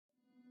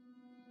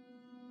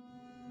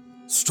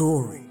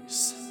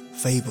Stories,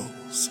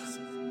 fables,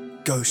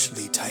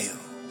 ghostly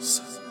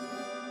tales.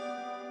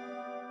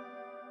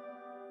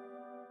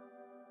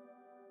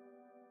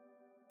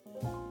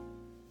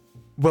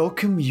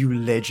 Welcome, you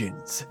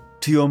legends,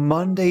 to your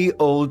Monday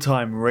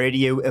old-time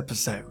radio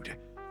episode.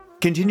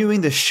 Continuing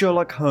the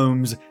Sherlock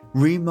Holmes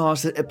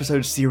remastered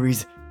episode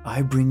series,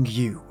 I bring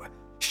you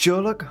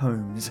Sherlock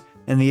Holmes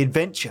and the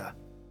Adventure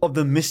of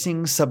the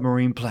Missing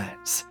Submarine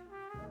Plans.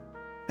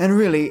 And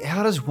really,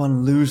 how does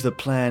one lose the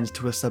plans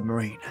to a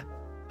submarine?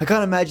 I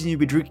can't imagine you'd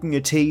be drinking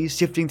your tea,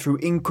 sifting through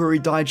Inquiry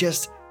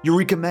Digest,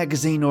 Eureka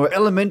Magazine, or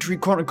Elementary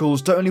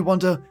Chronicles to only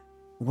wonder,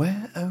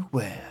 where oh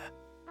where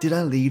did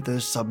I leave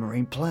those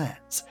submarine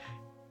plans?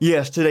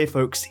 Yes, today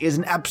folks is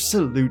an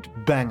absolute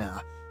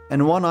banger,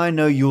 and one I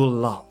know you'll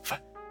love.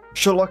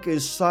 Sherlock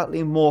is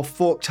slightly more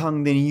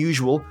fork-tongued than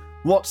usual.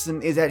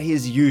 Watson is at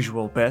his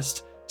usual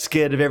best,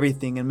 scared of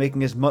everything and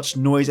making as much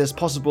noise as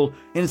possible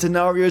in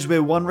scenarios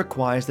where one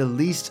requires the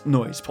least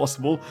noise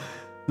possible.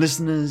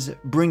 Listeners,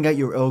 bring out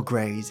your Earl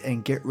Greys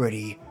and get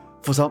ready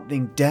for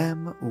something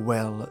damn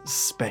well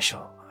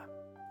special.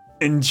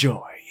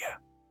 Enjoy.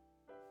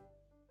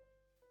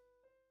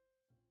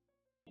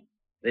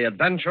 The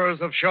Adventures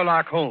of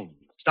Sherlock Holmes,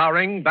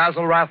 starring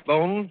Basil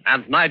Rathbone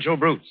and Nigel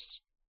Bruce.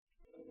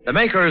 The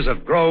makers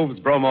of Grove's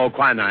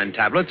bromoquinine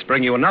tablets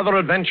bring you another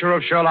adventure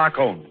of Sherlock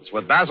Holmes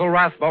with Basil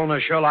Rathbone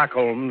as Sherlock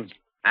Holmes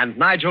and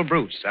Nigel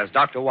Bruce as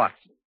Dr.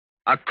 Watson.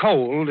 A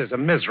cold is a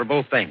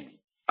miserable thing.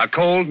 A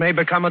cold may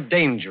become a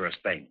dangerous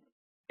thing.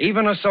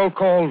 Even a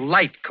so-called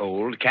light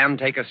cold can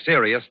take a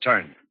serious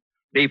turn.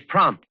 Be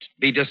prompt,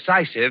 be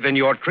decisive in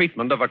your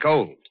treatment of a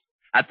cold.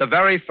 At the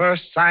very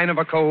first sign of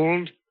a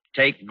cold,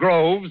 take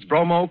Grove's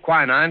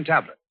bromoquinine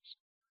tablets.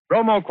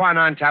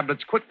 Bromoquinine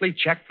tablets quickly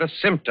check the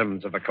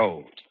symptoms of a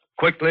cold,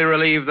 quickly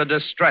relieve the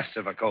distress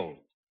of a cold.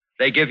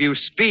 They give you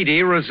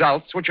speedy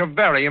results, which are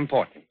very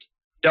important.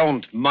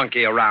 Don't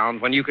monkey around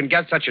when you can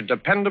get such a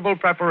dependable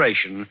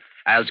preparation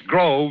as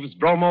Grove's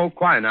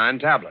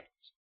bromoquinine tablets.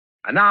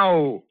 And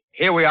now,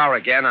 here we are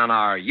again on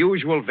our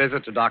usual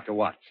visit to Dr.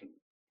 Watson.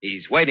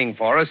 He's waiting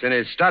for us in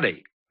his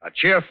study, a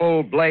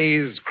cheerful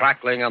blaze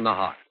crackling on the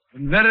hearth.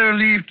 I'm very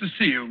relieved to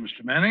see you,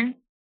 Mr. Manning.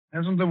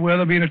 Hasn't the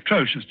weather been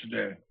atrocious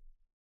today?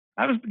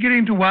 I was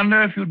beginning to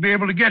wonder if you'd be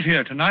able to get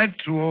here tonight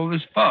through all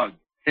this fog.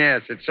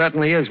 Yes, it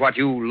certainly is what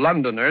you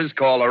Londoners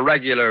call a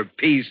regular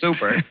pea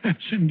super. Yes,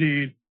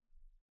 indeed.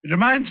 It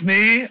reminds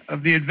me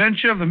of the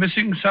adventure of the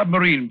missing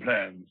submarine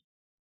plans.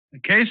 A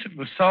case that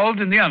was solved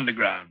in the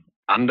underground.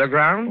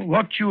 Underground?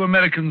 What you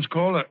Americans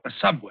call a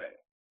subway.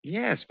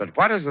 Yes, but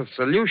what has a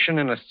solution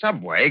in a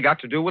subway got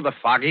to do with a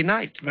foggy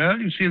night? Well,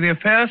 you see, the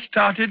affair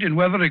started in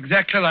weather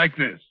exactly like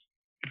this.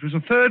 It was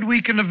the third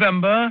week in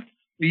November,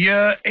 the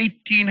year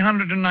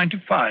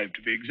 1895,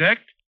 to be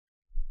exact.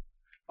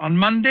 On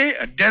Monday,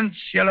 a dense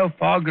yellow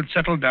fog had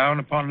settled down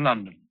upon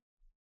London.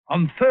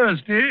 On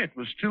Thursday, it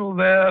was still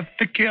there,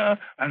 thicker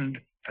and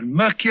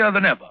murkier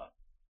than ever.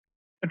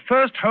 At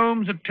first,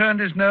 Holmes had turned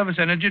his nervous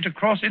energy to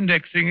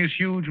cross-indexing his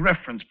huge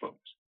reference books.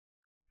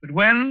 But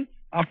when,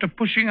 after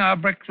pushing our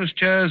breakfast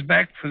chairs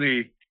back for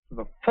the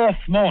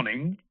fourth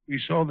morning, we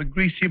saw the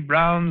greasy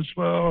brown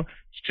swirl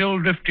still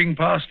drifting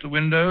past the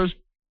windows,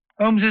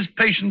 Holmes's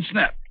patience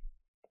snapped.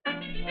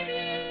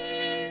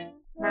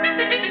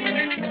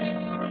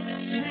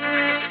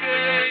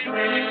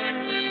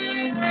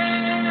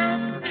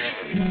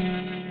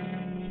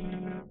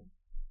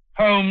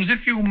 Holmes,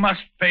 if you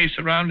must pace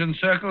around in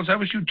circles, I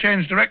wish you'd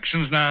change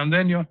directions now and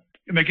then. You're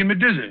making me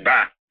dizzy.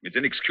 Bah! It's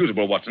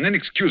inexcusable, Watson.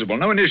 Inexcusable.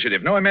 No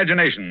initiative, no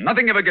imagination.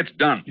 Nothing ever gets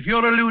done. If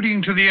you're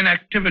alluding to the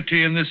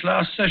inactivity in this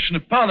last session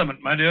of Parliament,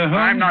 my dear Holmes...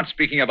 I'm not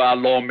speaking of our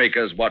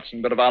lawmakers,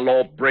 Watson, but of our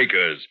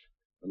lawbreakers.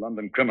 The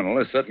London criminal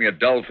is certainly a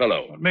dull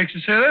fellow. What makes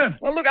you say that?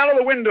 Well, look out of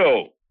the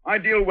window.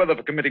 Ideal weather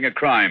for committing a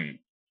crime.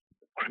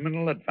 The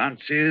criminal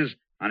advances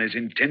on his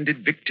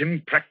intended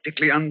victim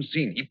practically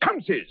unseen. He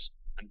pounces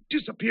and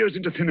disappears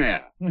into thin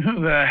air.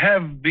 There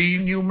have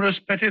been numerous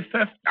petty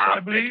thefts, I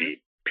believe.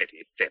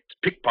 Petty thefts,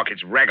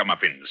 pickpockets,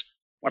 ragamuffins.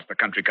 What's the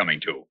country coming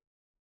to?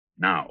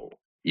 Now,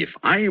 if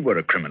I were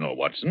a criminal,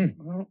 Watson...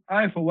 Well,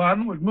 I, for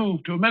one, would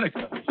move to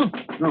America.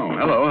 Oh,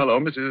 hello.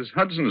 Mrs.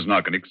 Hudson's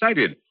knocking.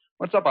 Excited.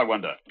 What's up, I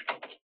wonder?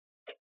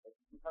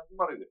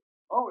 What is it?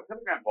 Oh, a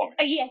telegram for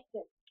me. Yes, sir.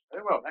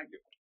 Very well, thank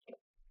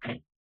you.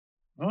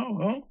 Oh,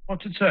 well,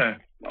 what's it say?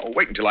 Oh,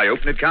 wait until I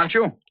open it, can't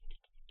you?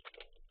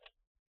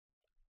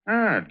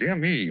 Ah, dear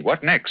me.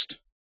 What next?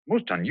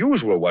 Most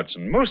unusual,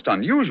 Watson. Most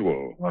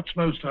unusual. What's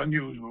most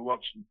unusual,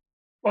 Watson?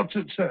 What's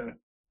it say?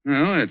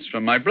 Well, it's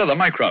from my brother,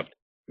 Mycroft.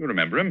 You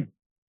remember him.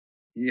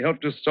 He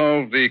helped us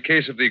solve the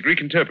case of the Greek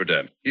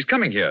interpreter. He's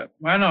coming here.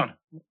 Why not?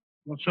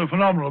 What's so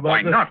phenomenal about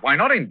Why this? not? Why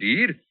not,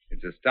 indeed?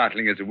 It's as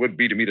startling as it would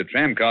be to meet a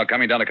tram car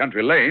coming down a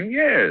country lane.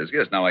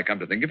 Yes, now I come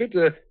to think of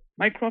it.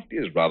 Mycroft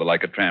is rather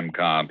like a tram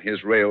car.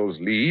 His rails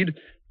lead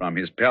from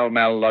his Pall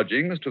Mall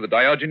lodgings to the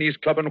Diogenes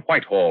Club in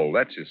Whitehall.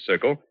 That's his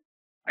circle.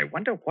 I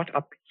wonder what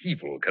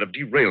upheaval could have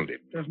derailed him.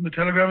 Doesn't the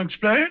telegram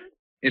explain?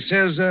 It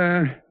says,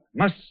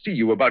 must see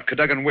you about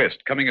Cadogan West,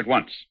 coming at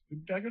once.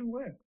 Cadogan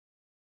West?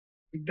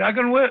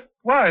 Duggan,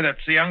 why?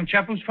 That's the young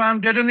chap who's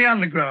found dead in the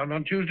underground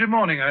on Tuesday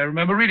morning. I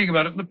remember reading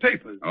about it in the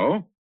papers.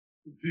 Oh?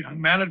 The young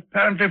man had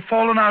apparently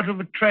fallen out of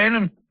a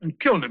train and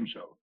killed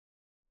himself.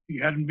 He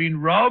hadn't been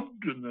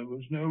robbed, and there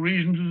was no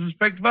reason to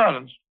suspect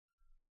violence.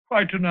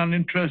 Quite an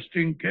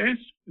uninteresting case,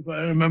 if I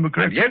remember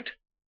correctly. And yet,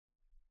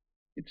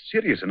 it's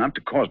serious enough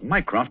to cause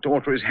Mycroft to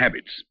alter his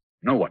habits.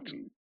 No,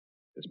 Watson.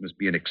 This must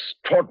be an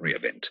extraordinary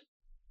event.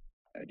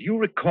 Do you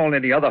recall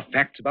any other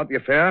facts about the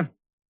affair?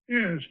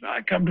 Yes,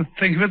 I come to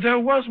think of it, there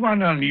was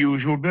one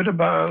unusual bit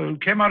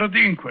came out at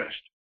the inquest.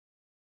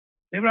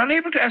 They were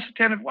unable to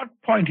ascertain at what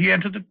point he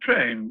entered the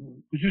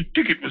train, because his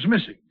ticket was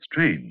missing.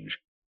 Strange.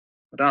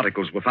 What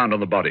articles were found on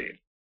the body?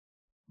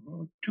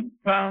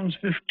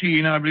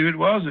 £2.15, I believe it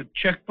was, a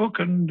checkbook,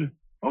 and...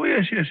 Oh,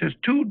 yes,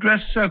 2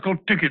 dress circle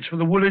tickets for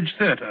the Woolwich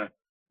Theatre,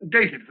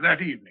 dated for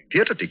that evening.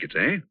 Theatre tickets,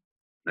 eh?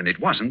 Then it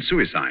wasn't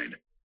suicide.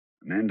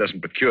 A man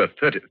doesn't procure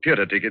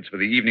theatre tickets for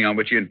the evening on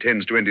which he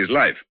intends to end his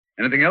life.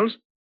 Anything else?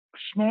 A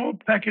small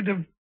packet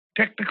of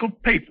technical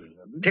papers.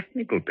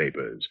 Technical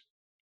papers?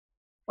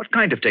 What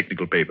kind of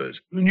technical papers?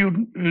 The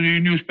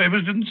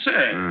newspapers didn't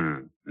say.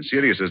 As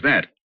serious as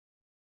that.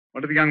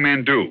 What did the young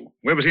man do?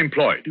 Where was he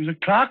employed? He was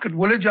a clerk at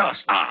Woolwich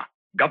Arsenal.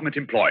 Government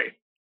employee.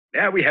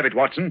 There we have it,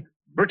 Watson.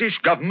 British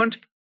government,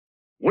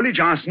 Woolwich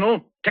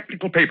Arsenal,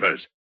 technical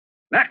papers.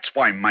 That's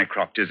why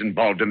Mycroft is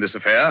involved in this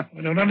affair.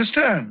 I don't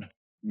understand.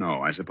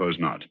 No, I suppose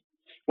not.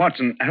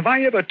 Watson, have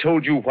I ever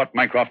told you what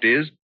Mycroft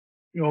is?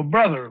 Your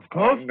brother, of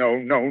course.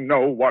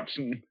 No,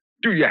 Watson.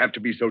 Do you have to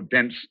be so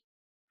dense?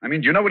 I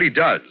mean, do you know what he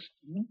does?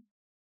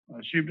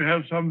 I seem to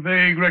have some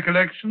vague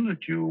recollection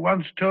that you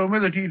once told me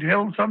that he'd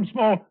held some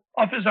small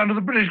office under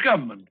the British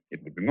government.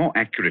 It would be more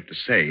accurate to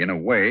say, in a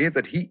way,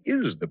 that he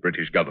is the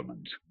British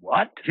government.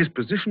 What? His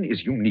position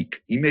is unique.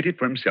 He made it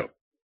for himself.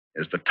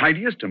 As the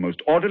tidiest and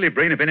most orderly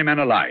brain of any man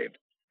alive,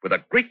 with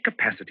a great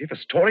capacity for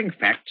storing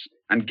facts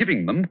and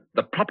giving them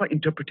the proper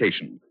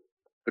interpretation.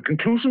 The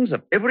conclusions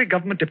of every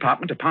government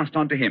department are passed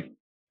on to him.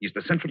 He's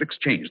the central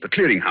exchange, the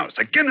clearinghouse.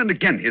 Again and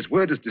again, his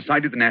word has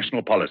decided the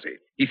national policy.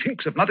 He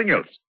thinks of nothing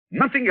else.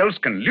 Nothing else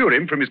can lure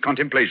him from his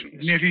contemplations.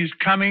 And yet he's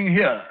coming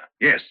here.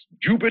 Yes,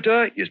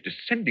 Jupiter is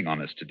descending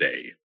on us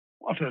today.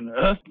 What on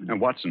earth?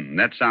 Watson,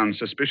 that sounds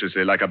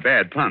suspiciously like a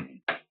bad pun.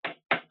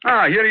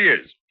 Here he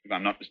is, if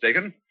I'm not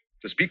mistaken,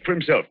 to speak for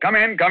himself. Come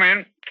in.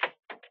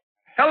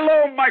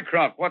 Hello,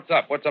 Mycroft. What's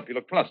up? You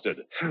look flustered.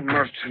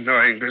 Most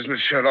annoying business,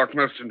 Sherlock,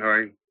 most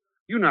annoying.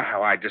 You know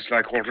how I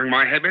dislike altering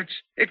my habits.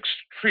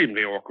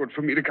 Extremely awkward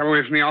for me to come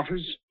away from the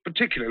office,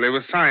 particularly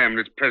with Siam in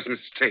its present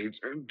state.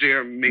 Oh,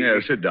 dear me. Yeah,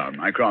 sit down,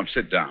 Mycroft,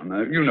 sit down.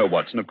 You know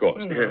Watson, of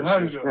course.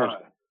 Yes, of course.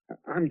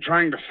 I'm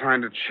trying to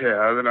find a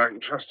chair that I can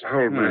trust to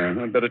hold me.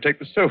 I'd better take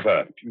the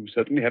sofa. You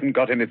certainly haven't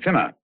got any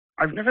thinner.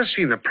 I've never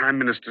seen the Prime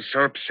Minister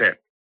so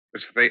upset.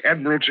 As for the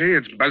Admiralty,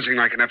 it's buzzing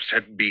like an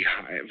upset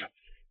beehive.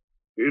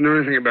 You know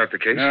anything about the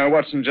case?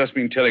 Watson's just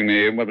been telling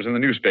me what was in the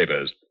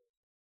newspapers.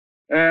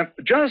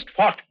 Just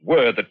what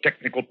were the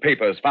technical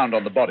papers found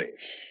on the body?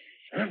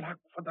 Sherlock,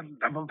 for the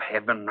love of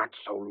heaven, not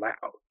so loud.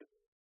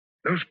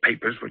 Those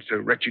papers which the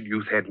wretched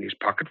youth had in his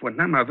pocket were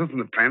none other than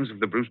the plans of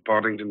the Bruce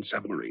Partington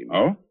submarine.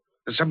 Oh?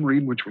 The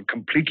submarine which will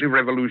completely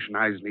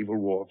revolutionize naval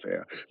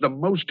warfare. The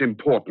most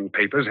important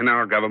papers in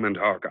our government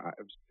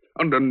archives.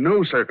 Under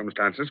no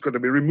circumstances could they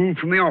be removed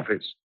from the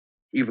office.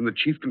 Even the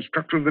chief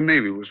constructor of the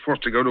Navy was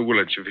forced to go to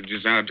Woolwich if he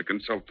desired to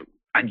consult them.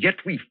 And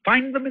yet we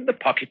find them in the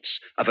pockets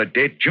of a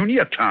dead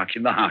junior clerk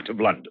in the heart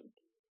of London.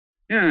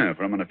 Yeah,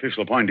 from an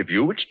official point of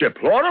view, it's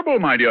deplorable,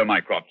 my dear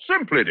Mycroft.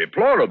 Simply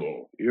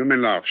deplorable. You may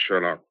laugh,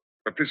 Sherlock,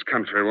 but this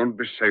country won't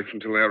be safe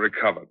until they're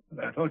recovered.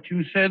 I thought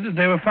you said that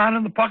they were found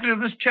in the pocket of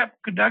this chap,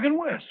 Cadogan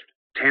West.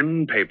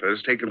 10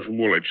 papers taken from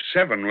Woolwich.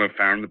 7 were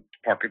found in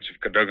the pockets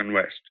of Cadogan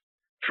West.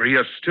 3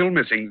 are still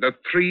missing, the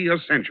 3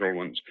 essential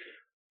ones.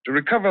 To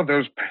recover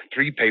those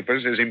 3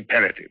 papers is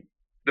imperative.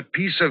 The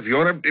peace of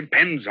Europe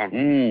depends on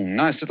it.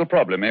 Nice little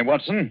problem, eh,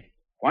 Watson?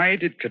 Why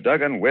did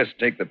Cadogan West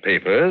take the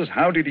papers?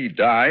 How did he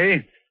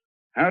die?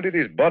 How did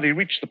his body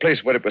reach the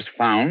place where it was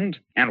found?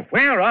 And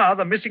where are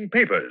the missing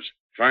papers?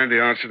 Find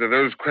the answer to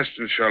those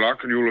questions, Sherlock,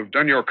 and you'll have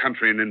done your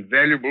country an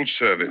invaluable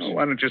service.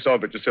 Why don't you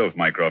solve it yourself,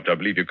 Mycroft? I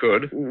believe you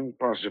could.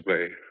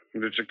 Possibly.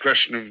 But it's a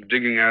question of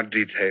digging out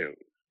details.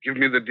 Give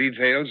me the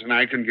details, and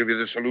I can give you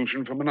the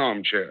solution from an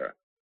armchair.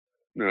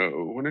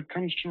 No, when it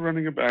comes to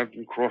running about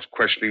and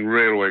cross-questioning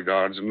railway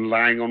guards and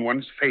lying on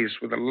one's face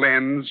with a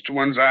lens to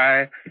one's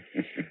eye,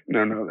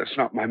 no, that's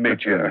not my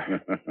métier.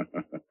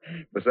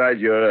 Besides,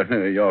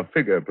 your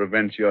figure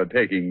prevents your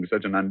taking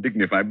such an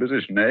undignified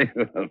position, eh?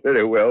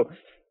 Very well.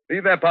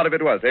 Leave that part of it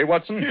to us, eh,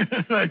 Watson?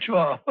 Right, you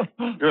are.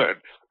 Good.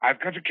 I've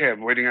got a cab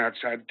waiting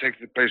outside to take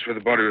the place where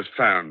the body was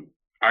found.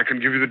 I can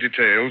give you the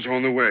details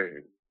on the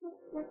way.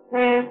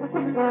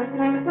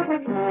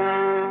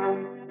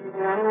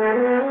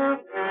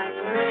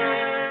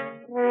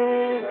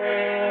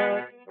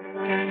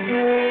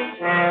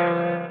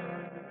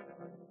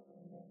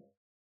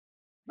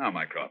 Now,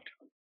 Mycroft,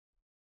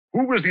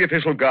 who was the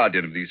official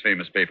guardian of these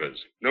famous papers?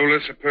 No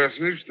less a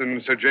personage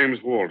than Sir James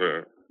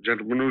Walter, a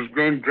gentleman who's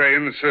grown grey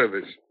in the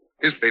service.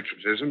 His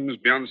patriotism is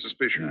beyond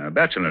suspicion. A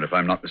bachelor, if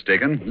I'm not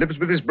mistaken. Lives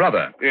with his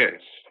brother. Yes.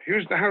 He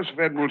was at the house of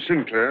Admiral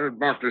Sinclair at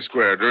Berkeley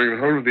Square during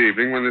the whole of the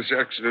evening when this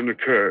accident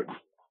occurred.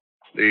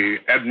 The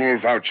Admiral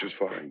vouches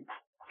for him.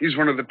 He's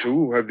one of the two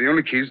who have the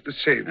only keys to the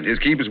safe. And his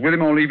key was with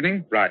him all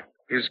evening? Right.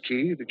 His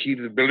key, the key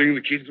to the building,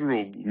 the key to the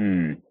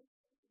room.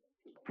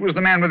 Who was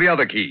the man with the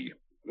other key?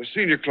 The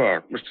senior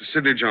clerk, Mr.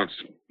 Sidney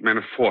Johnson. Man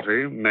of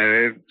 40,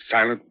 married,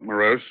 silent,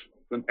 morose,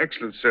 with an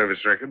excellent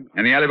service record.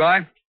 Any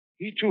alibi?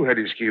 He, too, had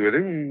his key with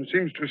him and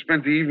seems to have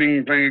spent the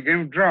evening playing a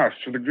game of drafts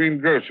with the green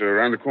grocer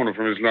around the corner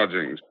from his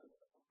lodgings.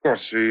 Of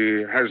course,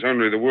 he has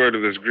only the word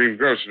of this green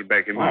grocer to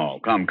back him up. Oh,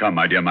 come,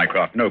 my dear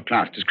Mycroft. No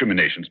class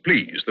discriminations,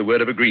 please. The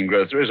word of a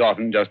greengrocer is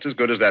often just as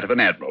good as that of an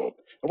admiral.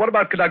 But what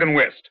about Cadogan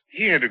West?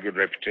 He had a good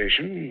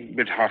reputation. A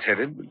bit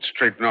hot-headed, but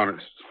straight and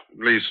honest.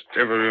 At least,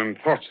 everyone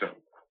thought so.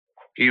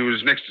 He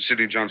was next to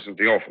Sidney Johnson at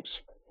the office.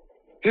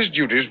 His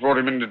duties brought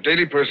him into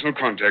daily personal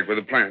contact with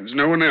the plans.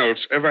 No one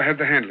else ever had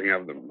the handling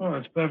of them. Oh,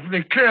 it's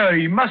perfectly clear.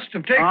 He must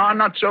have taken...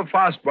 Not so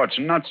fast,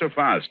 Watson, not so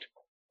fast.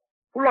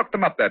 Who locked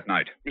them up that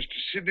night? Mr.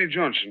 Sidney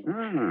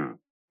Johnson.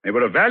 They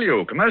were of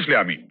value, commercially,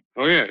 I mean.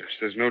 Oh, yes.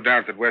 There's no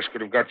doubt that West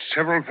could have got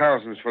several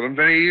thousands for them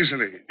very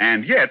easily.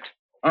 And yet,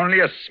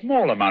 only a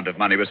small amount of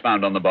money was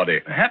found on the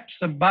body. Perhaps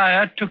the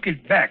buyer took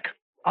it back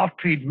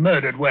after he'd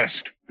murdered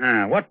West.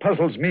 What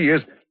puzzles me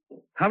is,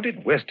 how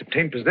did West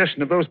obtain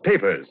possession of those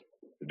papers?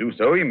 To do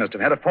so, he must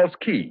have had a false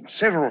key.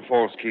 Several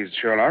false keys,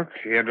 Sherlock.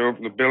 He had to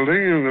open the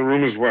building and the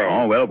room as well.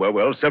 Oh,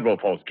 well. Several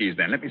false keys,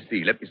 then. Let me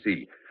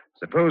see.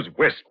 Suppose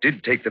West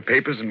did take the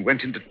papers and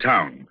went into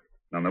town.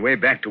 And on the way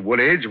back to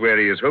Woolwich, where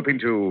he is hoping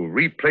to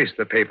replace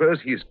the papers,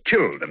 he's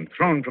killed and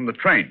thrown from the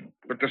train.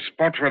 But the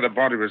spot where the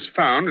body was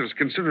found is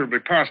considerably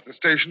past the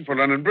station for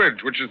London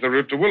Bridge, which is the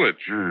route to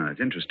Woolwich.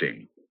 That's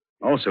interesting.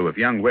 Also, if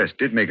young West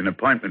did make an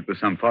appointment with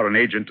some foreign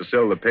agent to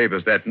sell the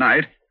papers that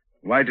night,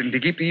 why didn't he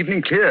keep the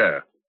evening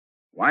clear?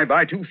 Why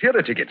buy 2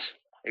 theater tickets?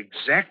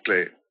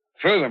 Exactly.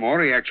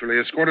 Furthermore, he actually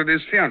escorted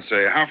his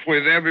fiancée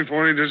halfway there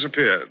before he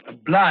disappeared.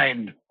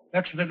 Blind.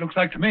 That's what it looks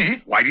like to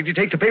me. Why did he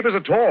take the papers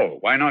at all?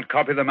 Why not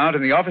copy them out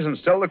in the office and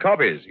sell the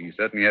copies? He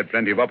certainly had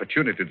plenty of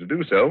opportunity to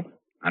do so.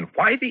 And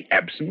why the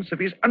absence of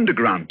his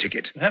underground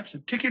ticket? Perhaps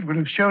the ticket would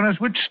have shown us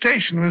which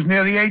station was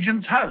near the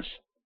agent's house.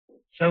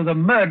 So the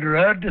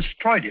murderer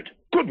destroyed it.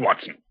 Good,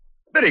 Watson.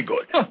 Very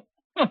good.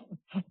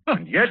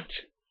 And yet,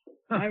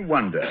 I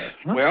wonder.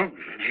 Well,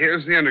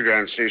 here's the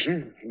underground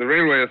station. The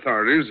railway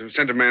authorities have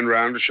sent a man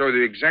round to show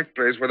the exact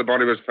place where the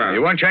body was found.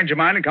 You won't change your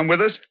mind and come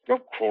with us? Well,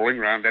 crawling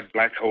round that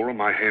black hole on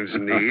my hands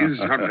and knees,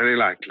 not very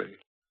likely.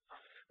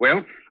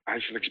 Well, I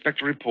shall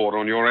expect a report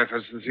on your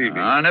efforts this evening.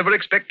 Never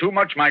expect too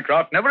much,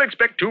 Mycroft. Never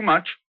expect too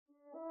much.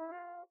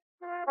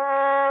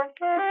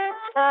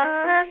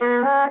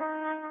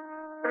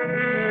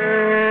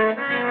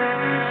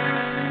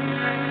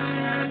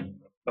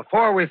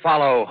 Before we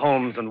follow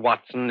Holmes and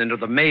Watson into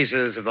the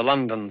mazes of the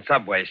London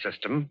subway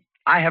system,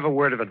 I have a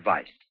word of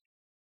advice.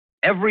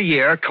 Every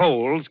year,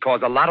 colds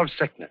cause a lot of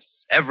sickness.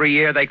 Every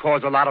year, they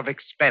cause a lot of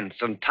expense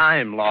and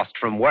time lost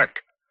from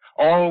work.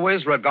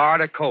 Always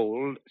regard a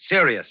cold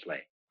seriously.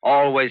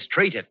 Always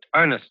treat it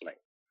earnestly.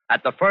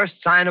 At the first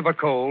sign of a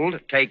cold,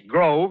 take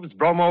Grove's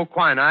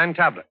bromoquinine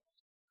tablets.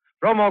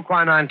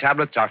 Bromoquinine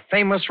tablets are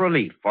famous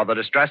relief for the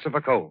distress of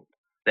a cold.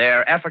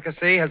 Their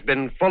efficacy has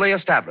been fully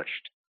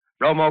established.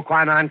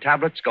 Bromoquinine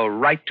tablets go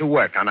right to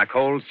work on a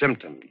cold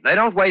symptom. They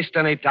don't waste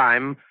any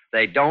time.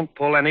 They don't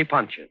pull any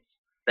punches.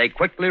 They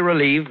quickly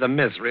relieve the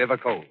misery of a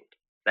cold.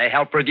 They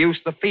help reduce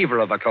the fever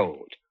of a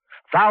cold.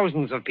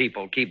 Thousands of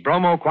people keep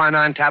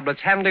bromoquinine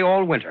tablets handy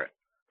all winter.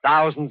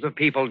 Thousands of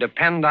people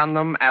depend on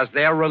them as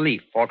their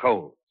relief for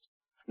colds.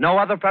 No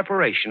other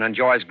preparation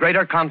enjoys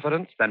greater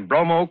confidence than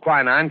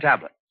bromoquinine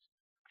tablets.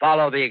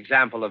 Follow the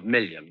example of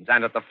millions,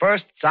 and at the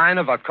first sign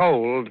of a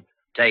cold,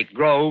 take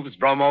Grove's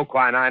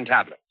bromoquinine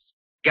tablets.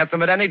 Get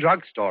them at any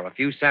drugstore, a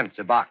few cents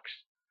a box.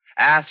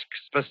 Ask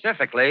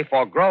specifically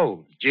for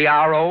Grove's,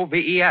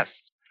 Groves,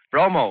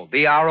 Bromo,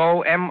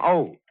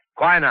 Bromo,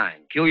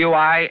 quinine,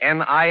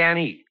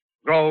 Quinine,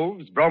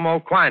 Grove's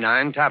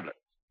bromoquinine tablets.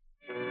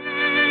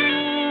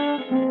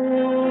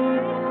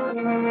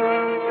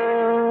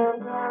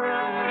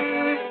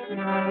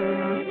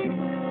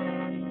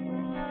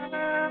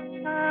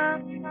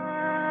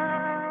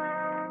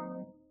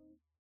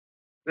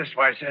 This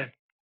way, sir.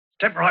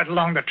 Step right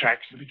along the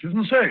tracks. But it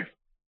isn't safe.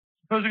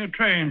 Supposing a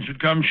train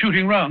should come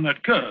shooting round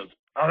that curve.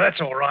 Oh,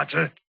 that's all right,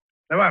 sir.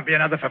 There won't be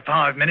another for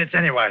 5 minutes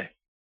anyway.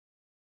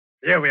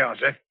 Here we are,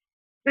 sir.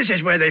 This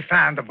is where they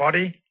found the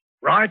body.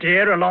 Right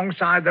here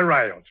alongside the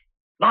rails.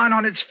 Lying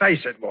on its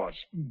face it was.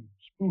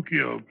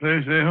 Spooky old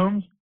place, eh,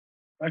 Holmes?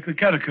 Like the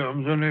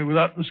catacombs, only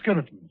without the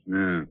skeletons.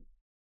 Yeah.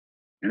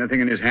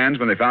 Anything in his hands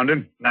when they found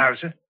him? No,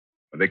 sir.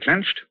 Were they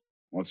clenched?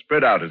 Or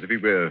spread out as if he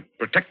were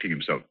protecting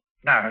himself?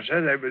 No,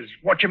 sir. They was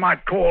what you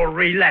might call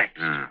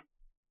relaxed.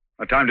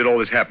 What time did all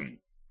this happen?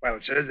 Well,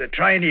 sir, the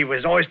train he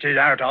was hoisted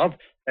out of,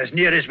 as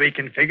near as we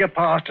can figure,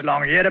 passed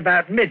along here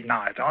about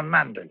midnight on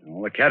Monday.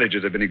 All the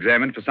carriages have been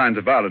examined for signs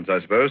of violence, I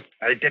suppose.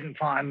 They didn't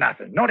find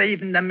nothing, not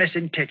even the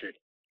missing ticket.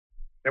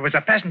 There was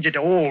a passenger to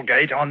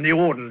Aldgate on the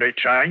ordinary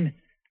train.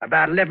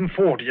 About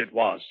 11:40 it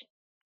was.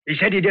 He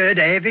said he'd heard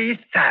a heavy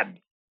thud,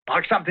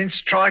 like something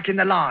striking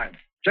the line,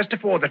 just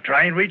before the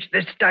train reached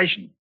this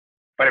station.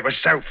 But it was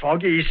so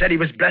foggy, he said he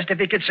was blessed if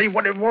he could see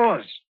what it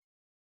was.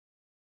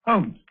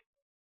 Holmes,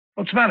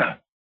 what's the matter?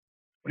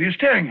 What are you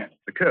staring at?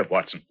 The curve,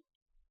 Watson.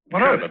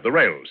 What Curve of it? of the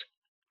rails.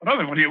 What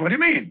of it? What do you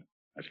mean?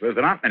 I suppose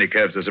there aren't many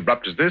curves as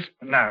abrupt as this.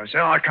 No,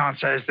 sir, I can't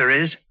say as there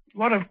is.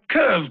 What have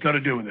curves got to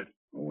do with it?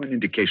 Oh, an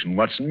indication,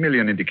 Watson. Merely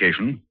an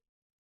indication.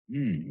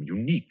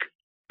 Unique.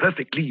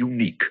 Perfectly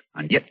unique.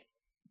 And yet,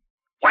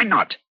 why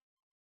not?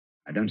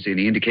 I don't see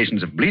any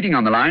indications of bleeding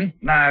on the line.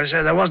 No,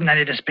 sir, there wasn't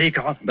any to speak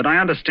of. But I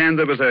understand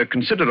there was a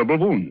considerable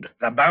wound.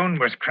 The bone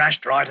was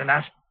crashed right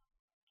enough.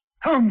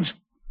 Holmes,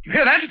 you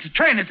hear that? It's a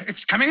train.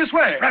 It's coming this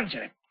way. Run,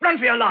 sir. Run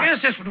for your life. Yes,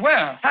 yes, but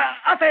where?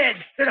 Up ahead.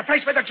 There's a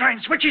place where the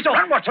train switches off.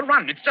 Run, Watson,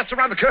 run. It's just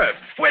around the curve.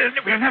 We'll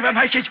never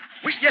make it.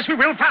 Yes, we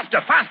will.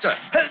 Faster, faster.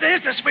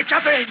 There's the switch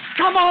up ahead.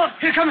 Come on.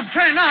 Here comes the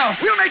train now.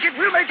 We'll make it.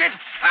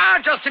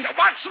 Justin,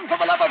 Watson, for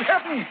the love of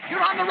heaven.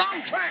 You're on the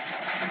wrong track.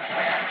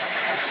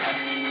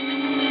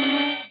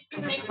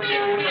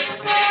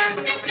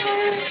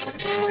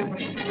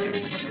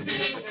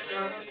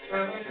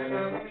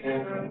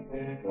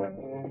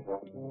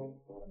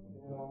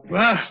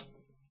 Well,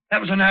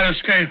 that was a narrow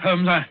escape,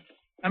 Holmes.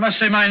 I must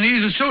say my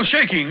knees are still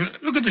shaking.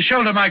 Look at the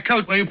shoulder of my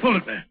coat where you pulled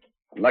at me.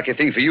 Lucky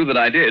thing for you that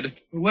I did.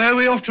 Where are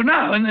we off to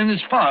now in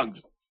this fog?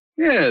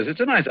 Yes,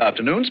 it's a nice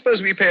afternoon.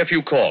 Suppose we pay a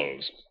few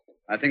calls.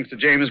 I think Sir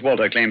James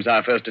Walter claims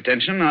our first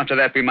attention. After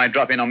that, we might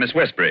drop in on Miss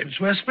Westbury. Miss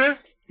Westbury?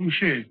 Who's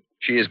she?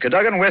 She is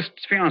Cadogan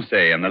West's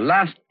fiancée and the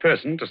last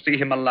person to see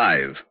him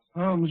alive.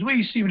 Holmes,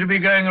 we seem to be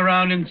going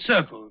around in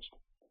circles.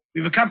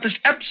 We've accomplished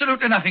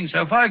absolutely nothing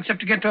so far except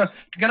to get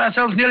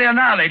ourselves nearly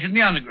annihilated in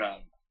the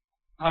underground.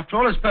 After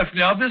all, it's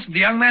perfectly obvious that the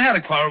young man had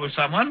a quarrel with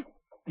someone,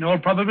 in all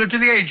probability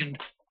the agent,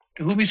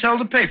 to whom he sold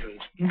the papers,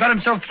 and got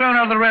himself thrown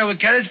out of the railway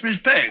carriage for his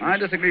pay. I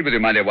disagree with you,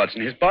 my dear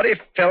Watson. His body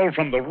fell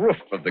from the roof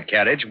of the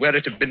carriage where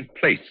it had been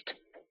placed.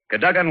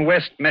 Cadogan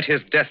West met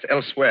his death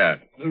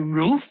elsewhere. The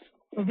roof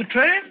of the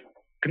train?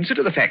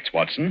 Consider the facts,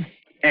 Watson.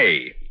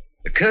 A,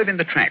 the curve in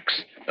the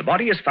tracks. The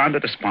body is found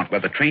at a spot where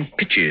the train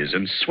pitches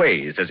and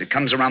sways as it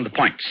comes around the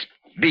points.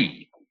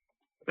 B,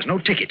 there was no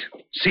ticket.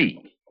 C,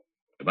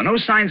 there were no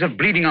signs of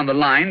bleeding on the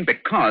line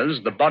because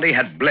the body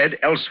had bled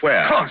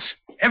elsewhere. Of course.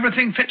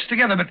 Everything fits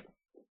together,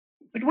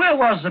 but where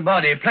was the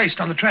body placed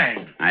on the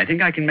train? I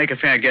think I can make a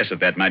fair guess at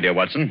that, my dear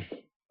Watson.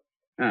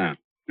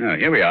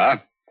 Here we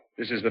are.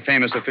 This is the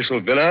famous official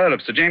villa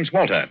of Sir James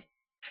Walter.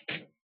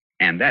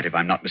 And that, if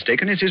I'm not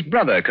mistaken, is his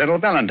brother, Colonel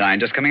Valentine,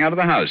 just coming out of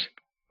the house.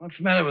 What's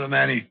the matter with the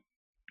man?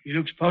 He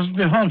looks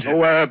positively haunted.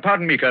 Oh,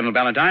 pardon me, Colonel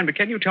Valentine, but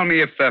can you tell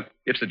me if Sir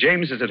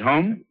James is at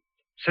home?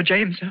 Sir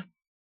James, sir?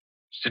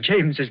 Sir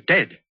James is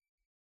dead.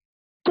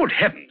 Good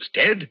heavens,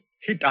 dead?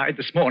 He died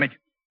this morning.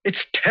 It's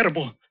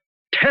terrible.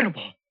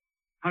 Terrible.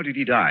 How did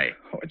he die?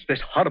 Oh, it's this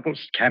horrible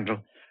scandal.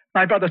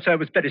 My brother, sir,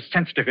 was very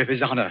sensitive of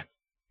his honor.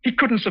 He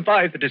couldn't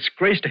survive the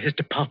disgrace to his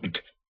department.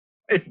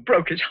 It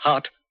broke his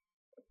heart.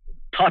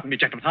 Pardon me,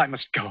 gentlemen, I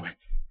must go.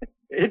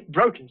 It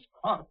broke his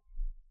heart.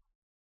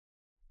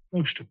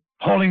 Most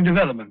appalling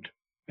development.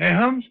 Eh,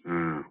 Holmes?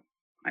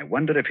 I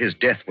wonder if his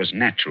death was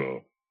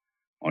natural,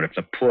 or if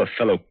the poor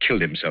fellow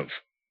killed himself.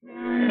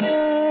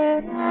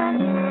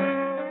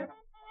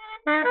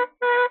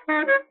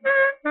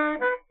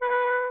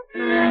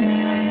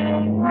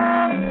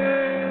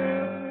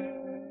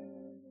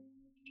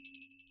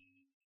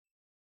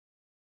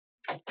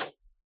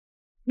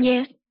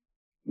 Yes?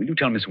 Will you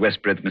tell Miss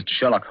Westbury that Mr.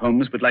 Sherlock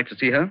Holmes would like to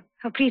see her?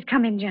 Oh, please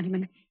come in,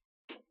 gentlemen.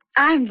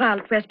 I'm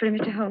Violet Westbury,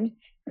 Mr. Holmes.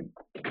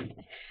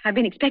 I've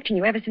been expecting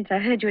you ever since I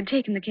heard you had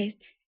taken the case.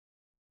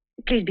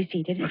 Please be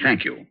seated. Well,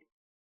 thank you.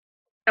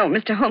 Oh,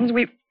 Mr. Holmes,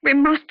 we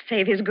must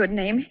save his good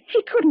name.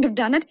 He couldn't have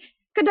done it.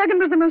 Cadogan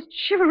was the most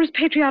chivalrous,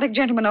 patriotic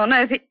gentleman on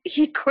earth.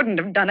 He couldn't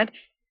have done it.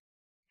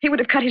 He would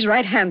have cut his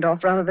right hand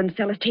off rather than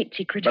sell a state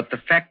secret. But the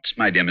facts,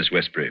 my dear Miss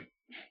Westbury.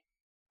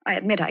 I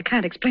admit I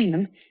can't explain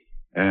them.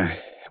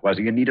 Was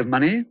he in need of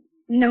money?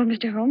 No,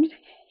 Mr. Holmes.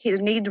 His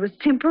needs were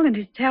simple and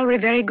his salary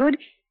very good.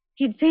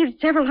 He'd saved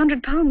several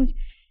 £100s.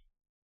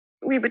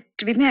 We were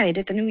to be married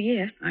at the new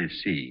year. I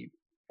see.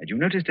 Had you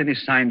noticed any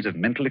signs of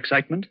mental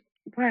excitement?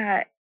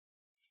 Why,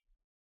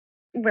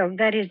 well,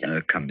 that is...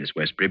 Come, Miss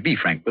Westbury, be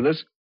frank with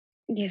us.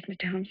 Yes,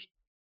 Mr. Holmes.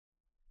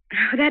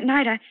 That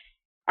night,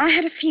 I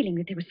had a feeling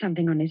that there was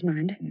something on his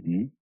mind.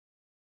 Mm-hmm.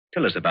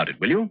 Tell us about it,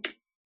 will you?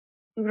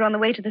 We were on the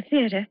way to the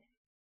theater.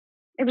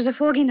 It was a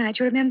foggy night,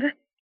 you remember?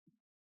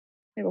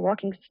 We were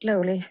walking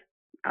slowly.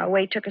 Our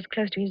way took us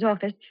close to his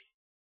office.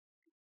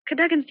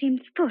 Cadogan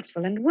seemed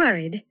thoughtful and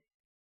worried.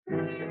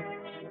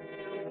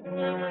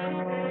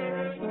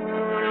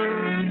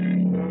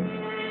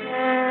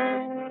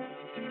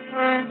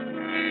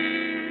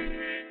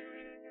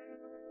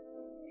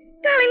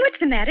 Darling, what's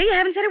the matter? You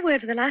haven't said a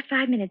word for the last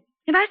 5 minutes.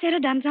 Have I said or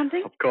done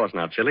something? Of course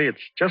not, silly. It's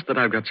just that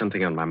I've got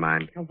something on my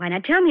mind. Oh, why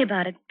not tell me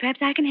about it? Perhaps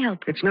I can help.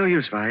 It's no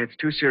use, Vi. It's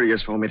too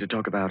serious for me to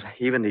talk about,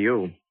 even to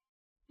you.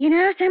 You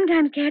know,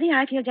 sometimes, Caddy,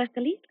 I feel just the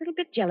least little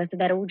bit jealous of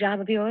that old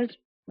job of yours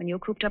when you're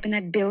cooped up in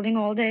that building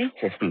all day.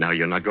 Oh, now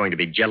you're not going to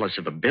be jealous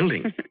of a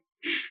building.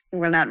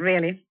 Well, not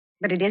really.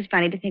 But it is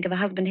funny to think of a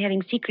husband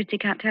having secrets he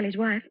can't tell his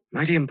wife.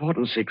 Mighty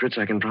important secrets,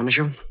 I can promise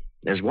you.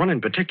 There's one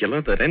in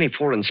particular that any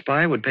foreign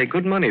spy would pay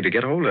good money to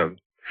get hold of.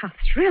 How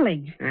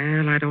thrilling.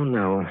 Well, I don't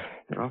know.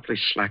 They're awfully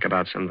slack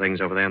about some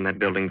things over there in that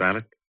building,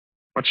 Violet.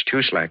 Much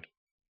too slack.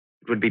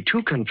 It would be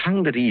too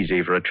confounded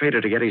easy for a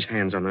traitor to get his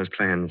hands on those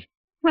plans.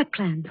 What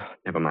plans?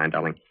 Never mind,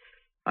 darling.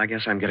 I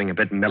guess I'm getting a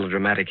bit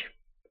melodramatic.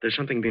 There's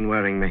something been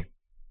worrying me.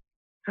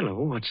 Hello,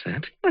 what's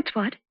that? What's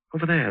what?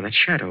 Over there, that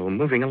shadow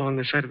moving along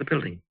the side of the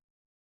building.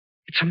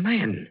 It's a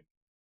man.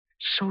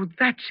 So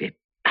that's it.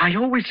 I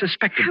always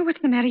suspected... Oh,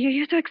 what's the matter?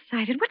 You're so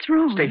excited. What's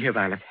wrong? Stay here,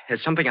 Violet.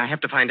 There's something I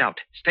have to find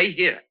out. Stay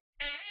here.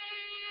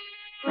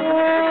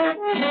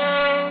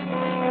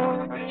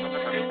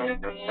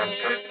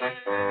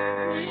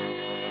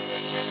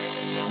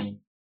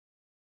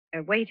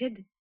 I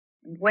waited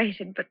and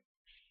waited, but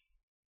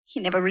he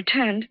never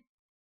returned.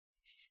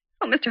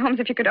 Oh, Mr. Holmes,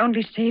 if you could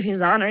only save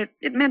his honor,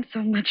 it meant so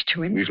much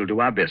to him. We shall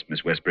do our best,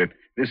 Miss Westbury.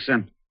 This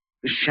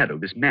shadow,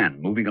 this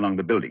man moving along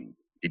the building.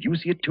 Did you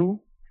see it too?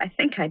 I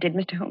think I did,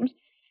 Mr. Holmes.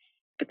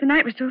 But the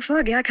night was so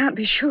foggy, I can't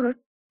be sure.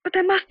 But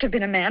there must have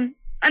been a man.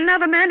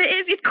 Another man.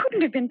 It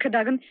couldn't have been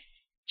Cadogan.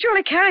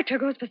 Surely character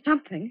goes for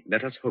something.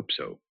 Let us hope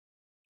so.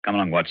 Come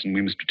along, Watson.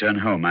 We must return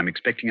home. I'm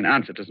expecting an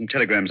answer to some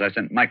telegrams I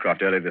sent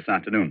Mycroft earlier this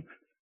afternoon.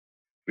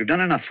 We've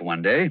done enough for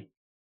one day.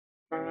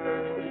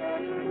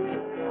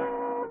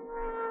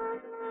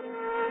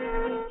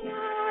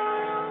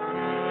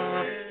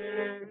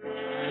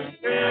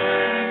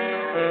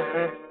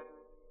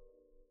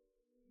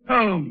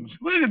 Holmes,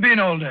 where have you been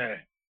all day?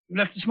 You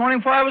left this morning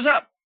before I was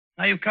up.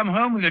 Now you've come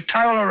home with your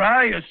towel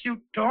awry, your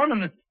suit torn,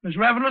 and as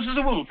ravenous as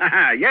a wolf.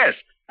 Yes,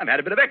 I've had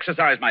a bit of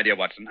exercise, my dear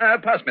Watson.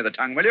 Pass me the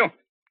tongue, will you?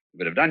 It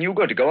would have done you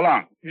good to go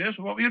along. Yes,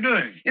 what were you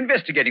doing?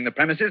 Investigating the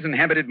premises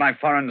inhabited by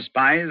foreign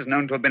spies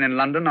known to have been in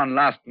London on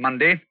last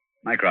Monday.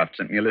 Mycroft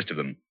sent me a list of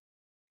them.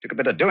 Took a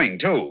bit of doing,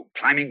 too.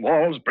 Climbing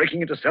walls,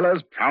 breaking into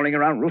cellars, prowling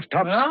around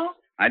rooftops. Well?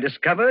 I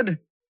discovered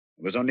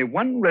there was only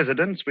one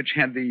residence which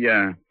had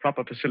the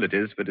proper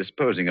facilities for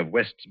disposing of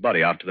West's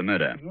body after the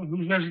murder. Well,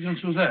 whose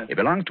residence was that? It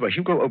belongs to a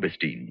Hugo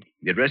Oberstein.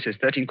 The address is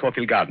 13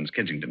 Caulfield Gardens,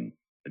 Kensington.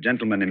 The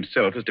gentleman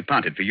himself has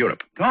departed for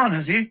Europe. Gone,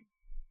 has he?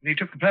 And he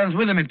took the plans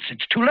with him.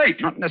 It's too late.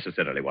 Not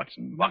necessarily,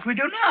 Watson. What can we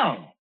do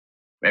now?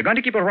 We're going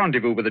to keep a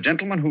rendezvous with the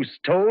gentleman who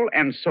stole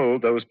and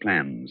sold those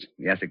plans.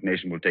 The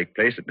assignation will take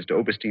place at Mr.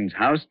 Oberstein's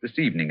house this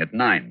evening at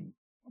 9.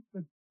 What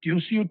the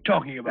deuce are you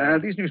talking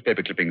about? These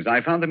newspaper clippings.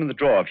 I found them in the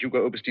drawer of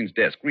Hugo Oberstein's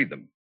desk. Read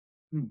them.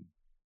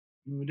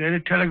 The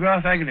Daily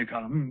Telegraph agony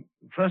column.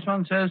 The first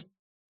one says,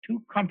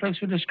 too complex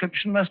for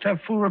description, must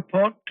have full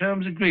report,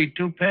 terms agreed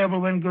to,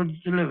 payable when goods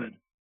delivered.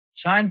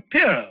 Signed,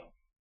 Piero.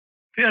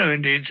 Piero,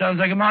 indeed. Sounds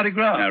like a Mardi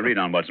Gras. Read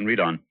on, Watson. Read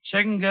on.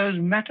 Second goes,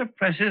 matter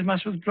presses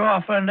must withdraw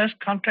offer unless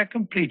contract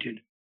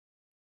completed.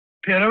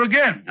 Piero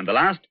again. And the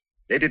last,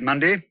 dated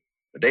Monday,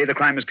 the day the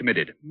crime was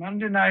committed.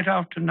 Monday night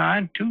after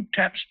 9, 2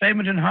 taps,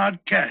 payment in hard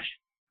cash.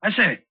 I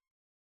say,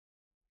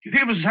 do you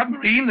think it was a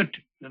submarine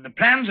the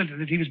plans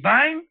that he was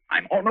buying?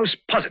 I'm almost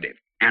positive.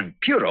 And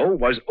Piero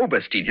was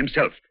Oberstein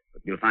himself.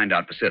 But we'll find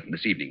out for certain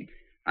this evening.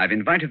 I've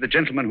invited the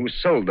gentleman who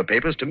sold the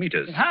papers to meet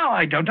us. How?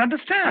 I don't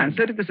understand. I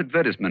inserted this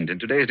advertisement in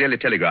today's Daily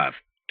Telegraph.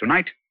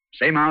 Tonight,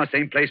 same hour,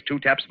 same place, 2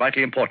 taps,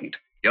 vitally important.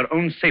 Your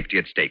own safety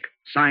at stake.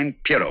 Signed,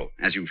 Piero,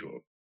 as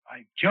usual.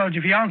 By George,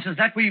 if he answers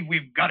that,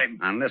 we've got him.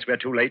 Unless we're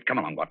too late. Come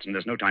along, Watson.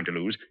 There's no time to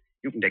lose.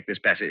 You can take this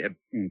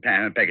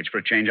package for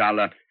a change.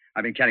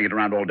 I've been carrying it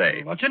around all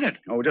day. What's in it?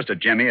 Oh, just a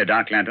jemmy, a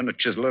dark lantern, a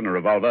chisel, and a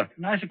revolver.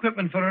 Nice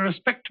equipment for a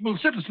respectable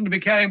citizen to be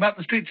carrying about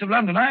the streets of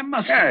London, I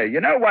must say. Yeah, you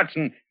know,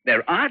 Watson,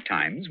 there are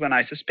times when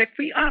I suspect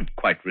we aren't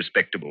quite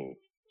respectable.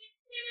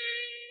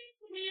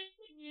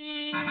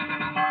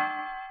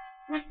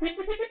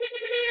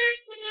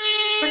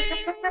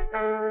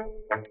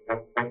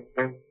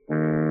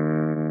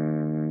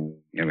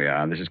 Here we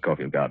are. This is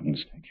Caulfield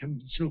Gardens. Thank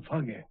heavens, it's so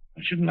foggy.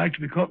 I shouldn't like to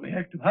be caught in the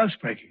act of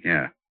housebreaking.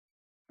 Yeah.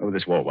 Over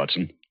this wall,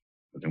 Watson.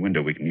 There's a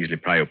window we can easily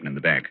pry open in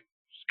the back.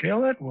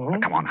 Scale that wall?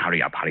 Come on,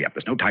 hurry up.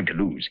 There's no time to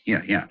lose.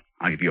 Here.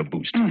 I'll give you a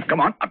boost.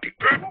 Come on, up you.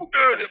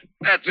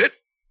 That's it.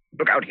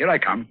 Look out, here I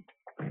come.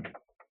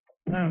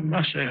 I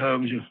must say,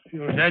 Holmes,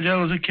 you're as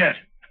agile as a cat.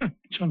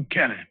 It's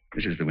uncanny.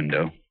 This is the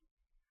window.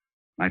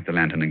 Light the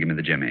lantern and give me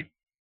the jemmy.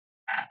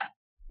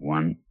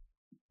 1,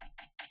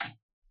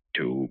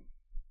 2.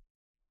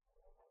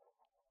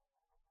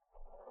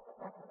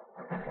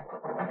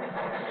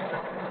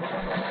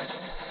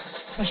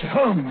 Mr.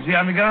 Holmes, the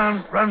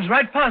underground runs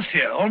right past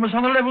here, almost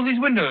on the level of these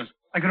windows.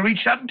 I could have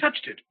reached out and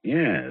touched it.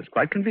 Yes,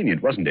 quite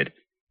convenient, wasn't it? It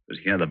was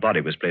here the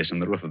body was placed on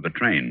the roof of the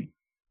train.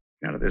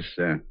 Now, look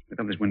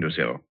on this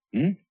windowsill.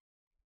 You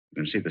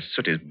can see the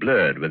soot is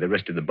blurred where they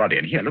rested the body.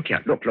 And here, look.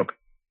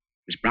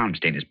 This brown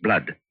stain is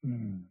blood.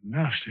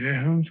 Nasty,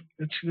 eh, Holmes?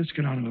 Let's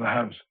get on into the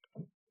house.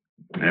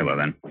 Very well,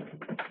 then.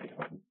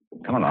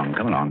 Come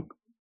along.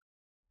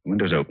 The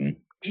window's open.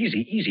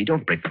 Easy.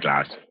 Don't break the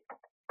glass.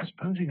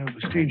 Supposing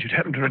Overstein should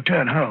happen to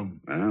return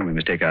home. Well, we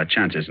must take our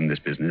chances in this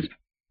business.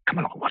 Come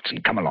along,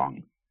 Watson, come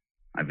along.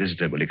 My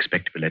visitor will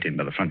expect to be let in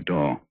by the front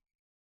door.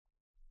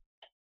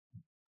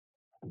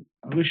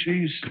 I wish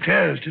these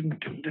stairs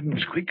didn't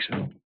squeak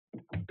so.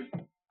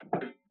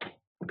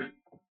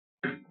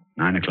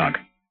 9 o'clock.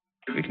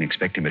 We can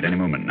expect him at any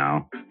moment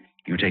now.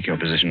 You take your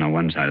position on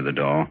one side of the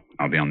door.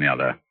 I'll be on the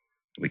other.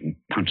 We can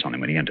pounce on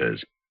him when he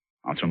enters.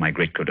 I'll throw my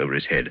greatcoat over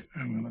his head.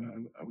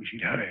 I wish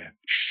he'd hurry.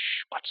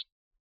 Shh, Watson.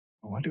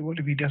 What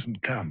if he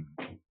doesn't come?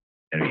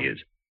 There he is.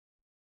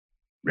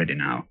 Ready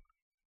now.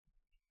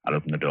 I'll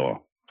open the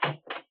door.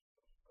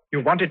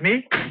 You wanted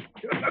me?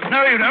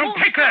 No, you don't.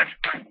 Take that.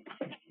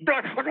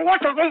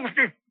 What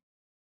the...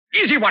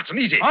 Easy, Watson,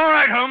 easy. All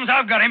right, Holmes,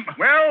 I've got him.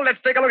 Well, let's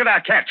take a look at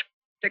our cat.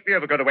 Take the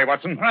overcoat away,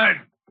 Watson. Right.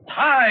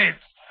 Hi.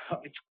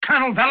 It's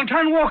Colonel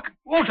Valentine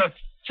Walter,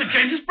 Sir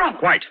James's brother.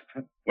 Quite.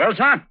 Well,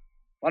 sir,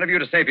 what have you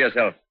to say for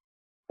yourself?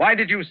 Why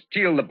did you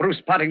steal the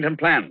Bruce Partington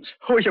plans?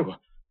 Who are you?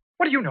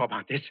 What do you know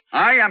about this?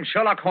 I am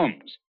Sherlock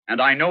Holmes,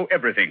 and I know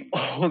everything.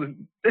 Oh,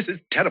 this is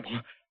terrible.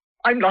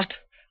 I'm lost.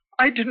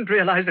 I didn't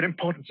realize their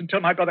importance until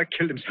my brother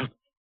killed himself.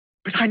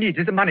 But I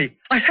needed the money.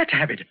 I had to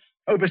have it.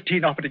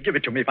 Overstein offered to give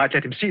it to me if I'd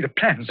let him see the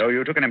plans. So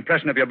you took an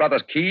impression of your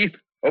brother's key,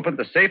 opened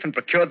the safe, and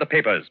procured the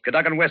papers.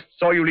 Cadogan West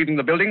saw you leaving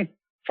the building,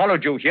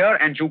 followed you here,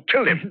 and you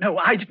killed him. No,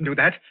 I didn't do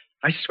that.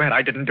 I swear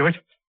I didn't do it.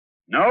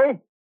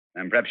 No?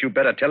 Then perhaps you'd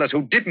better tell us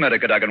who did murder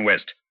Cadogan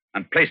West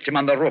and placed him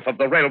on the roof of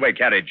the railway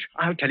carriage.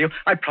 I'll tell you.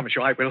 I promise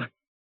you I will.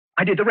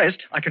 I did the rest.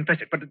 I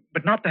confess it,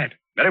 but not that.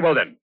 Very well,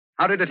 then.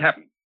 How did it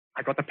happen?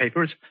 I got the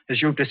papers,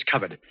 as you've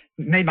discovered.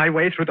 Made my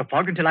way through the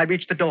fog until I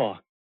reached the door.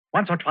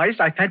 Once or twice,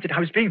 I fancied I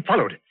was being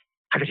followed.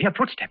 I could hear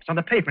footsteps on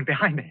the pavement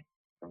behind me.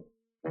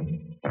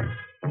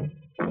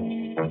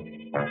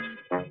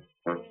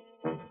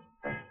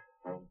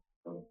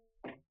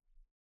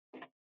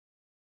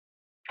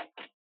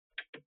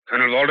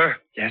 Colonel Walter?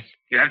 Yes?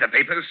 You have the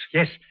papers?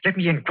 Yes. Let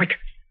me in, quick.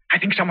 I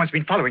think someone's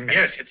been following me.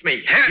 Yes, it's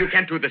me. You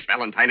can't do this,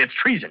 Valentine. It's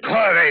treason.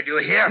 Corey, do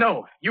you hear?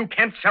 No, you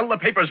can't sell the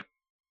papers.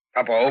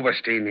 Papa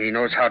Overstein, he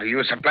knows how to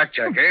use a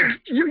blackjack, eh?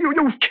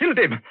 You killed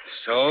him.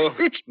 So?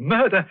 It's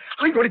murder.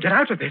 I'm going to get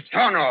out of this.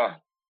 No.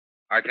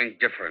 I think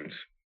different.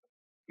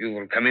 You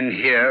will come in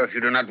here if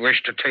you do not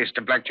wish to taste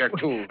the blackjack,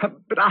 too. But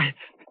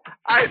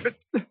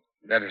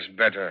That is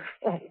better.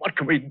 Oh, what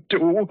can we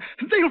do?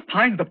 They'll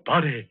find the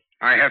body.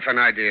 I have an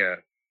idea.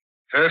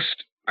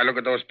 First, I look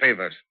at those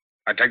papers.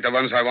 I take the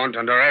ones I want,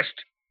 and the rest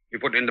we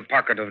put in the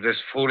pocket of this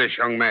foolish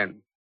young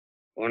man.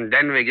 And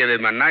then we give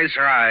him a nice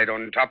ride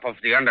on top of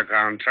the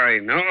underground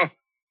train, no?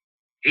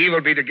 He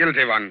will be the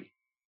guilty one.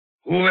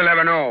 Who will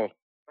ever know?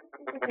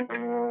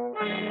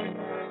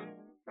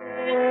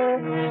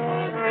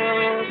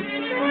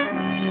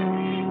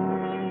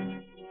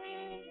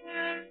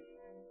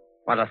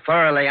 What a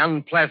thoroughly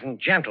unpleasant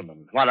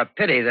gentleman. What a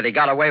pity that he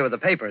got away with the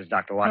papers,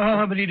 Dr. Watson.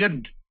 Oh, but he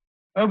didn't.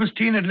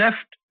 Overstein had left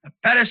a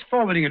Paris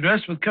forwarding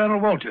address with Colonel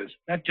Walters.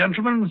 That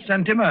gentleman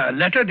sent him a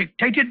letter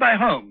dictated by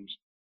Holmes,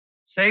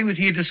 saying that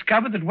he had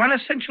discovered that one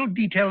essential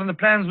detail in the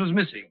plans was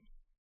missing,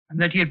 and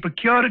that he had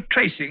procured a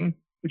tracing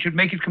which would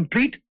make it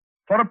complete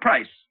for a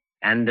price.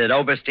 And did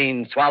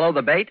Overstein swallow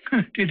the bait?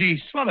 Did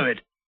he swallow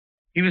it?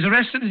 He was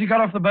arrested as he got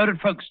off the boat at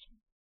Folkestone.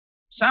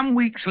 Some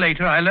weeks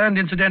later, I learned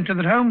incidentally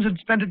that Holmes had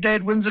spent a day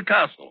at Windsor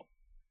Castle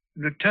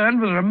and returned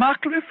with a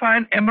remarkably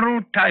fine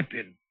emerald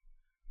tie-pin.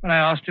 When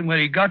I asked him where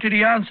he got it,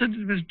 he answered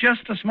it was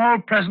just a small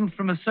present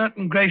from a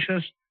certain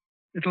gracious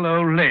little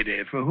old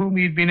lady for whom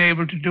he'd been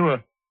able to do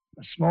a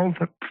small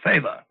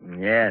favor.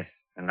 Yes,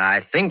 and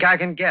I think I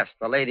can guess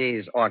the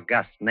lady's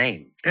august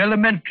name.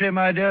 Elementary,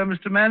 my dear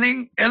Mr.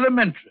 Manning,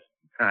 elementary.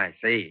 I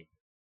see.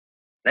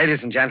 Ladies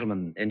and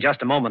gentlemen, in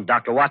just a moment,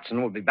 Dr.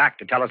 Watson will be back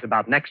to tell us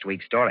about next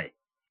week's story.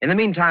 In the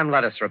meantime,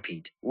 let us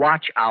repeat.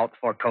 Watch out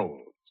for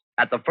colds.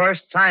 At the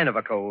first sign of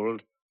a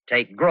cold,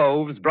 take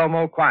Grove's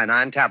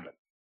bromoquinine tablets.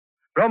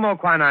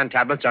 Bromoquinine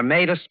tablets are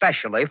made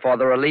especially for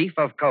the relief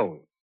of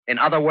colds. In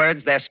other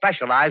words, they're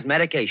specialized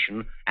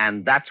medication,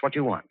 and that's what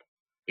you want.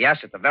 Yes,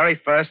 at the very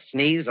first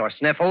sneeze or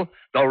sniffle,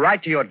 go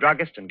right to your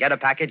druggist and get a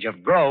package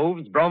of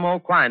Grove's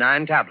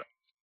bromoquinine tablets.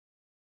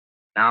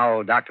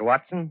 Now, Dr.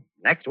 Watson,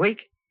 next week?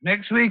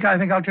 Next week, I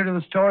think I'll tell you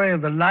the story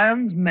of the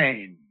lion's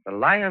mane. The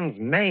lion's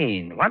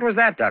mane. What was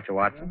that, Dr.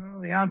 Watson?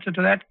 Well, the answer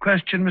to that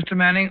question, Mr.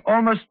 Manning,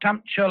 almost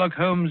stumped Sherlock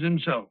Holmes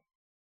himself.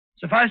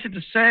 Suffice it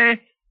to say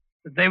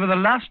that they were the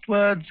last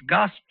words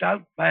gasped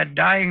out by a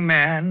dying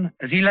man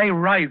as he lay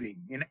writhing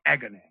in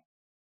agony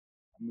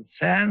on the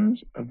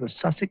sands of the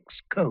Sussex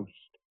coast.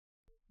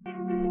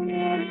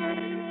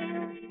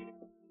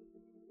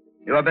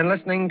 You have been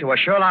listening to a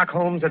Sherlock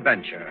Holmes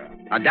adventure,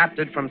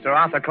 adapted from Sir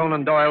Arthur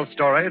Conan Doyle's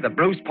story, The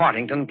Bruce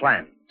Partington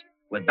Plans,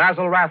 with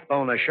Basil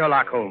Rathbone as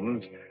Sherlock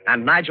Holmes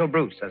and Nigel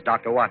Bruce as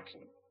Dr. Watson.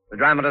 The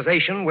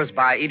dramatization was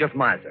by Edith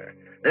Miser.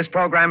 This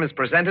program is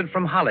presented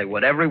from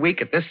Hollywood every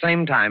week at this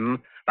same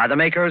time by the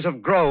makers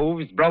of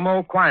Grove's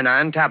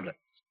bromoquinine tablets.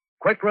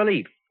 Quick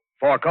relief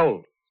for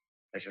colds.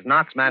 This is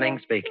Knox Manning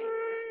speaking.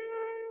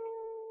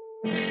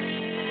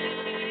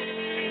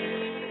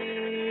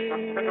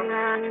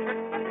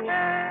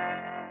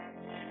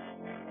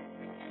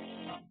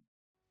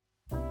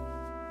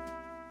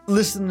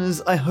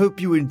 Listeners, I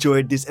hope you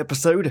enjoyed this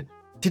episode.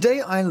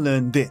 Today I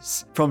learned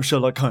this from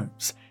Sherlock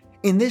Holmes.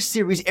 In this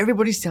series,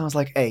 everybody sounds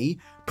like A,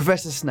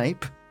 Professor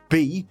Snape,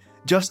 B,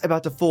 just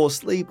about to fall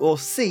asleep, or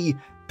C,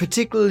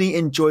 particularly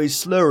enjoys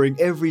slurring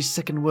every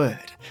second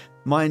word.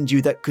 Mind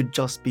you, that could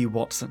just be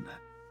Watson.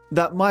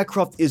 That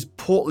Mycroft is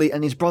portly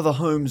and his brother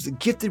Holmes,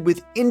 gifted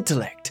with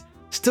intellect,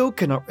 still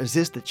cannot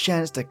resist the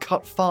chance to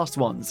cut fast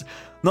ones,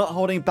 not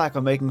holding back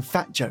on making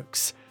fat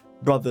jokes.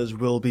 Brothers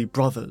will be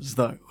brothers,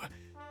 though.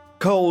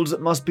 Colds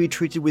must be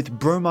treated with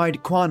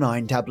bromide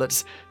quinine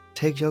tablets.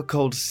 Take your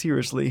cold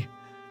seriously.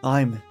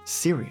 I'm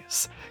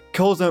serious.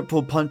 Colds don't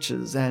pull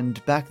punches,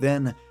 and back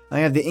then, I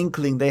have the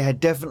inkling they had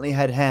definitely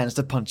had hands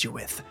to punch you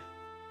with.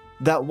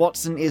 That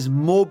Watson is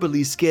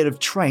morbidly scared of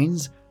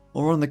trains,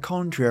 or on the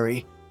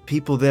contrary,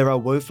 people there are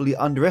woefully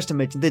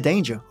underestimating the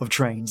danger of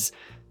trains.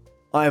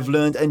 I have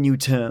learned a new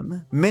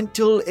term,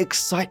 mental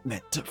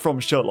excitement, from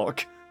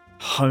Sherlock.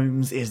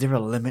 Holmes, is there a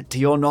limit to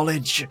your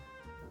knowledge?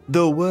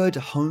 The word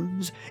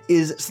Holmes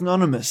is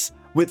synonymous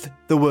with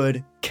the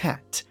word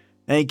cat,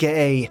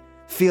 aka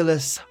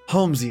Fearless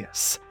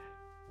Holmesius.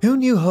 Who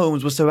knew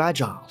Holmes was so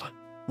agile?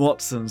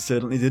 Watson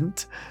certainly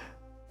didn't.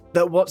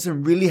 That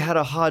Watson really had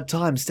a hard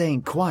time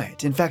staying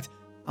quiet. In fact,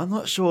 I'm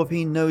not sure if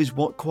he knows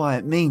what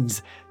quiet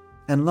means.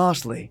 And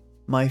lastly,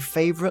 my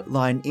favourite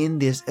line in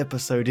this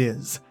episode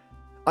is,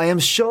 I am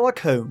Sherlock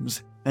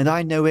Holmes, and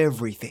I know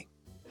everything.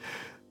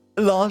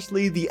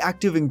 Lastly, the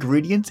active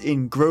ingredient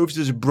in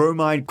Groves'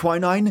 bromide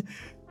quinine,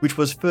 which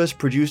was first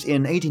produced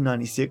in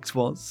 1896,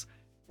 was,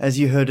 as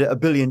you heard it a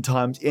billion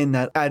times in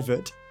that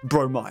advert,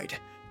 bromide,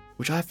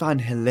 which I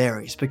find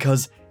hilarious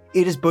because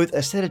it is both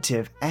a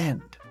sedative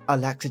and a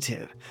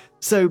laxative.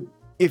 So,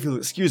 if you'll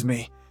excuse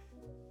me,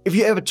 if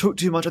you ever took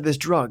too much of this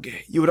drug,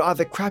 you would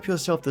either crap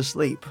yourself to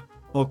sleep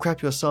or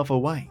crap yourself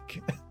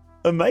awake.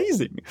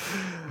 Amazing!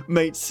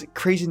 Mates,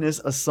 craziness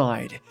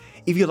aside,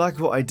 if you like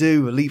what I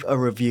do, leave a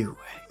review.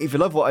 If you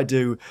love what I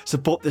do,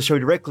 support the show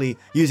directly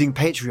using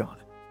Patreon.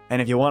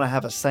 And if you want to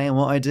have a say in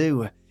what I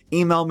do,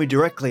 email me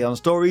directly on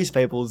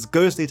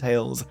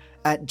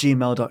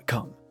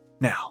storiesfablesghostlytales@gmail.com.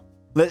 Now,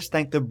 let's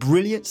thank the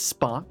brilliant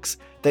sparks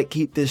that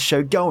keep this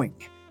show going.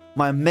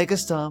 My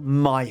megastar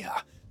Maya,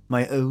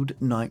 my old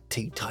night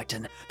tea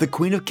titan, the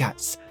Queen of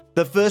Cats,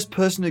 the first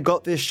person who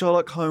got this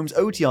Sherlock Holmes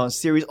OTR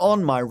series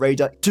on my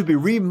radar to be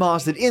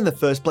remastered in the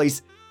first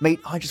place. Mate,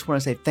 I just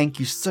want to say thank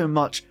you so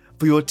much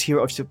for your tier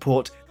of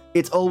support.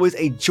 It's always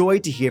a joy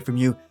to hear from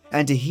you,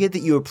 and to hear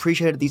that you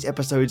appreciated these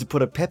episodes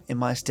put a pep in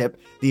my step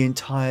the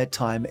entire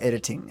time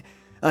editing.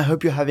 I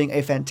hope you're having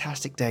a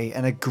fantastic day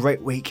and a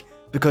great week,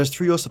 because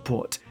through your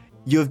support,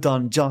 you've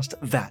done just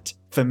that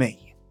for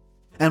me.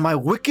 And my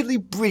wickedly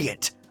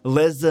brilliant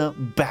Leza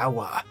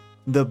Bauer,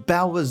 the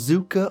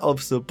Bauerzooka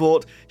of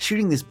support,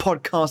 shooting this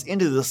podcast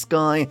into the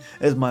sky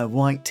as my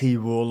white tea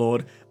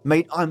warlord.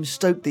 Mate, I'm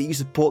stoked that you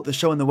support the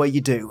show in the way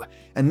you do,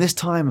 and this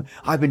time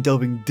I've been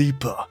delving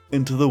deeper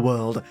into the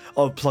world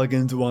of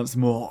plugins once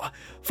more,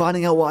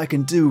 finding out what I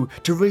can do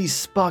to really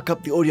spark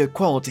up the audio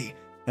quality,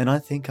 and I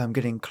think I'm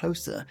getting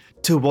closer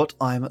to what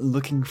I'm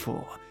looking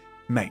for.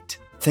 Mate,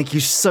 thank you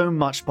so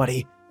much,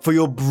 buddy, for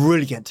your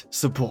brilliant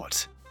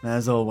support,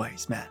 as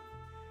always, man.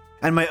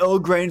 And my Earl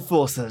Grey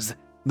enforcers,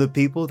 the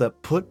people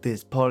that put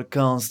this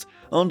podcast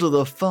onto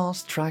the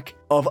fast track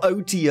of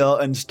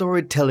OTR and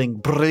storytelling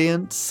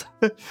brilliance.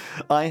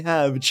 I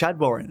have Chad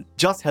Warren,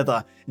 Just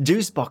Heather,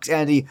 Juicebox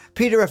Andy,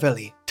 Peter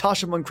Raffelli,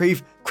 Tasha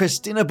Moncrief,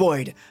 Christina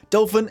Boyd,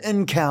 Dolphin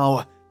and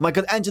Cow,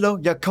 Michelangelo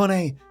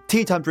Iacone,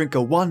 Tea Time Drinker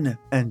 1,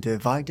 and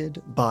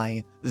Divided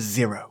by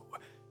 0.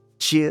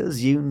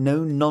 Cheers, you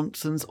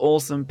no-nonsense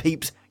awesome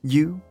peeps.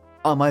 You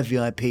are my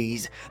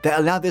VIPs that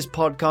allow this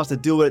podcast to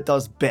do what it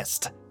does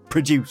best,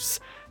 produce.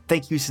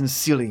 Thank you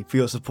sincerely for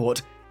your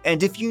support.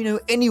 And if you know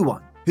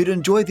anyone who'd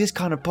enjoy this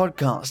kind of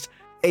podcast,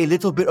 a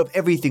little bit of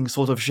everything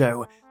sort of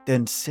show,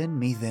 then send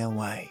me their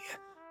way.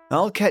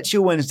 I'll catch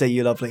you Wednesday,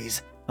 you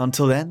lovelies.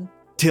 Until then,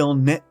 till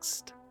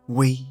next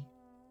we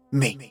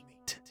meet.